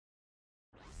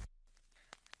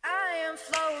am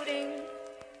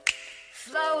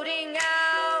floating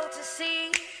out to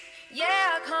sea.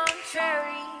 Yeah,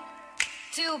 contrary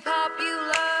to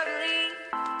popularly,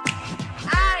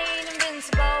 I ain't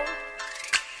invincible,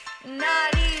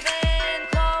 not even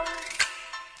close.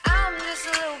 I'm just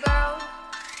a little girl,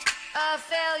 a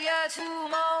failure to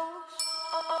most.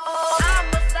 I'm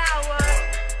a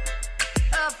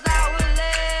flower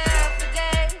left for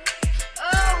days.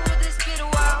 Oh, this bitter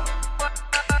world,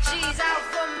 she's out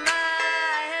for my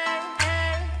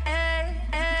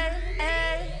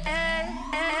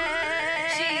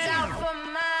she's out for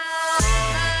my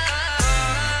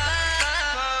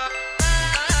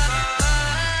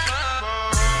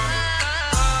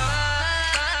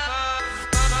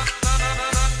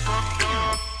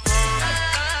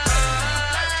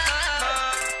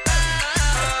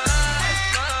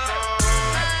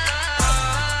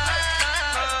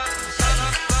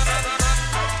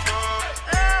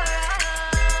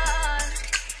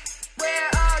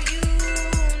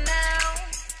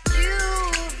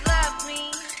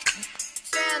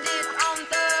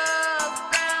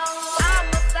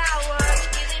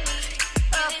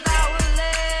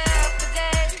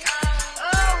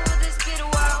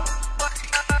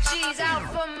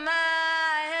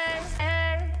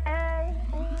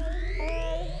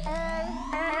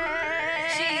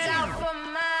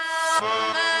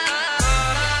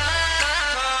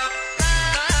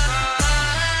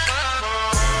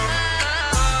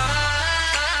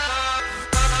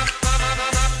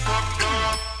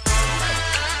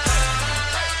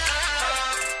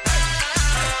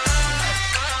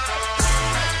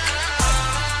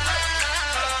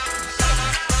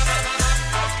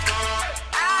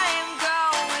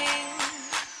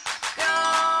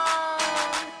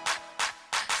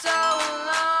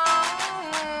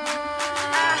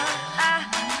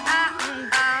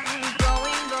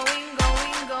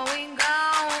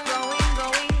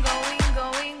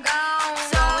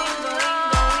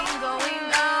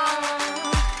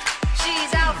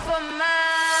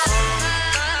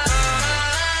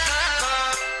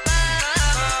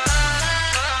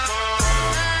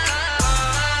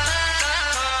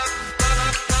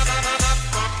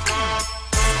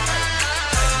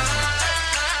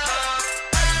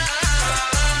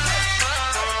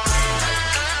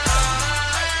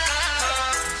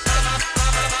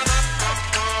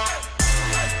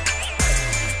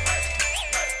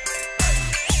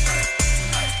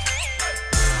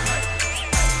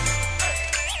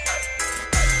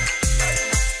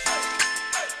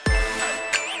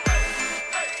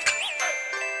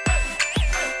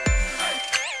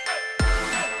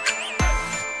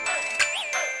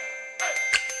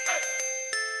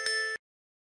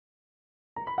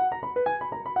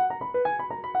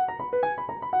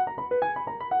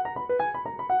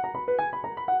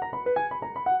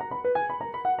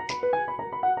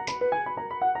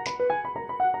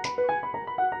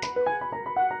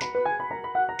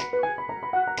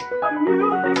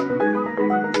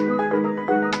music.